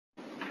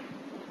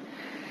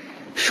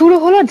শুরু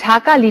হলো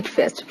Dhaka Litt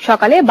fest.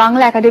 সকালে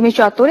বাংলা একাডেমি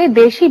চত্বরে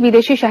দেশি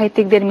বিদেশি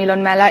সাহিত্যিকদের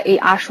মিলন মেলার এই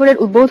আসরের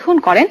উদ্বোধন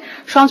করেন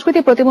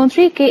সংস্কৃতি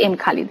প্রতিমন্ত্রী KM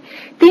খালিদ।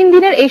 3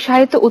 দিনের এই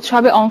সাহিত্য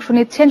উৎসবে অংশ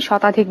নিচ্ছেন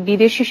শতাধিক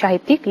বিদেশি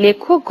সাহিত্যিক,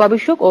 লেখক,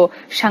 গবেষক ও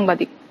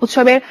সাংবাদিক।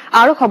 উৎসবের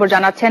আরো খবর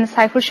জানাচ্ছেন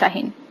সাইফুল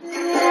শাহিন।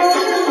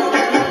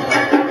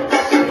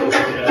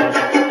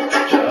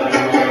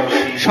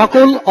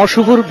 সকল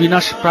অশুভর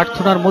বিনাশ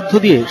প্রার্থনার মধ্য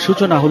দিয়ে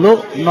সূচনা হলো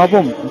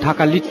নবম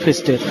ঢাকা লিট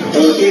ফেস্টের।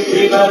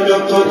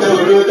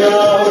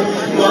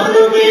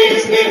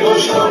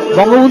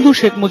 বঙ্গবন্ধু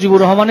শেখ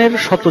মুজিবুর রহমানের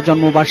 100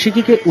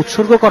 জন্মবার্ষিকীকে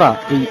উৎসর্গ করা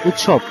এই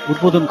উৎসব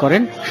উদ্বোধন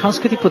করেন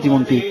সাংস্কৃতিক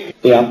প্রতিমন্ত্রী।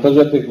 এই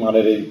আন্তর্জাতিক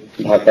মানের এই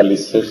ঢাকা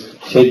লিট ফেস্ট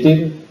সেটির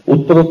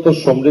উত্তরোত্তর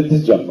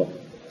সমৃদ্ধির জন্য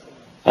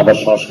আমার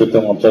সংস্কৃতি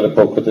মন্ত্রণালয়ের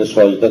পক্ষ থেকে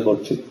সহযোগিতা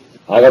করছি।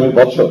 আগামী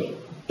বছর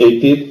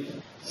এইটির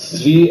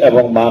শ্রী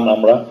এবং মান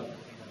আমরা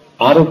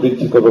আরো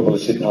বৃদ্ধি করবে বলে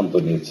সিদ্ধান্ত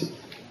নিয়েছি,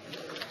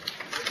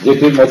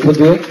 যেটির মধ্য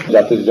দিয়ে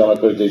জাতির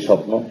জনকের যে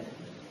স্বপ্ন,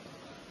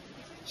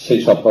 সেই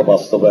স্বপ্ন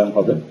বাস্তবায়ন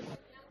হবে।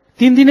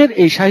 3 দিনের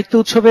এই সাহিত্য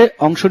উৎসবে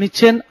অংশ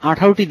নিচ্ছেন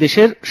 18টি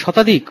দেশের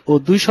শতাধিক ও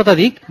 2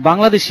 শতাধিক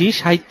বাংলাদেশি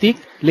সাহিত্যিক,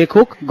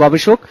 লেখক,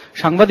 গবেষক,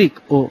 সাংবাদিক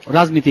ও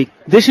রাজনীতিক।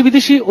 দেশি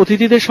বিদেশি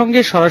অতিথিদের সঙ্গে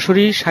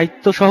সরাসরি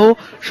সাহিত্য সহ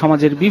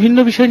সমাজের বিভিন্ন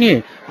বিষয় নিয়ে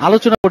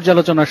আলোচনা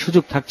পর্যালোচনার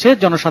সুযোগ থাকছে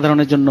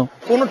জনসাধারণের জন্য।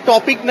 কোনো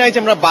টপিক নাই যে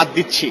আমরা বাদ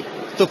দিচ্ছি।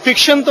 তো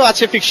ফিকশন তো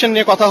আছে, ফিকশন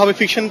নিয়ে কথা হবে।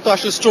 ফিকশন তো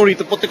আসলে স্টোরি,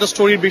 তো প্রত্যেকটা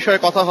স্টোরির বিষয়ে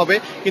কথা হবে,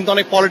 কিন্তু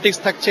অনেক পলিটিক্স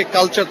থাকছে,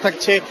 কালচার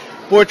থাকছে,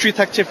 পোয়েট্রি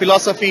থাকছে,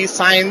 ফিলসফি,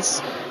 সায়েন্স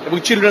এবং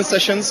চিলড্রেন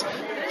সেশনস।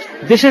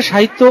 দেশের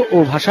সাহিত্য ও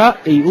ভাষা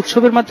এই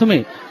উৎসবের মাধ্যমে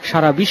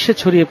সারা বিশ্বে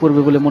ছড়িয়ে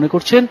পড়বে বলে মনে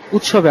করছেন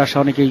উৎসবে আসা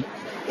অনেকেই।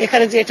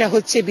 এখানে যেটা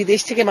হচ্ছে, বিদেশ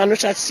থেকে মানুষ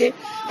আসছে,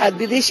 আর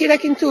বিদেশিরা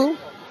কিন্তু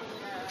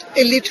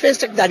এই লিট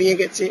ফেস্ট দাঁড়িয়ে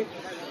গেছে,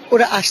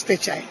 ওরা আসতে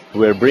চায়।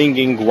 We're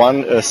bringing one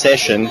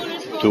session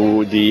to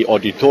the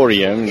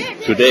auditorium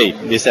today,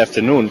 this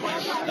afternoon.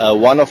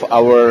 One of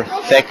our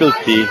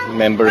faculty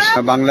members,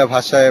 Bangla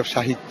ভাষায়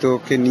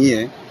সাহিত্যকে নিয়ে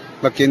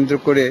বা কেন্দ্র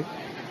করে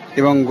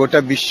এবং গোটা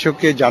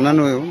বিশ্বকে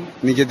জানানো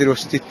নিজেদের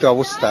অস্তিত্ব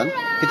অবস্থান,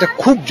 এটা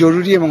খুব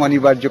জরুরি এবং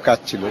অনিবার্য কাজ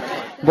ছিল।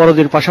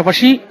 বড়দের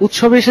পাশাপাশি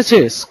উৎসবে এসেছে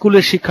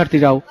স্কুলের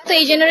শিক্ষার্থীরাও। তো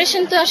এই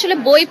জেনারেশন তো আসলে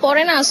বই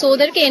পড়ে না, সো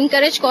ওদেরকে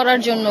এনকারেজ করার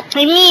জন্য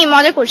এমনি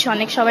মজা করছি,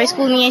 অনেক সবাই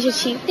স্কুল নিয়ে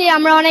এসেছি।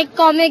 আমরা অনেক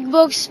কমিক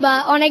বুকস বা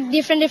অনেক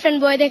ডিফারেন্ট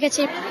বই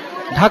দেখেছি।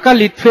 ঢাকা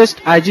লিট ফেস্ট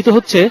আয়োজিত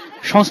হচ্ছে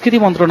সংস্কৃতি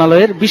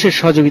মন্ত্রণালয়ের বিশেষ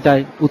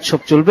সহযোগিতায়। উৎসব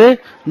চলবে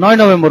 9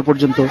 নভেম্বর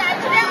পর্যন্ত।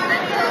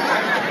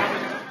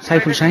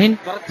 সাইফুল শাহিন,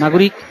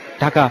 নাগরিক,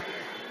 ঢাকা।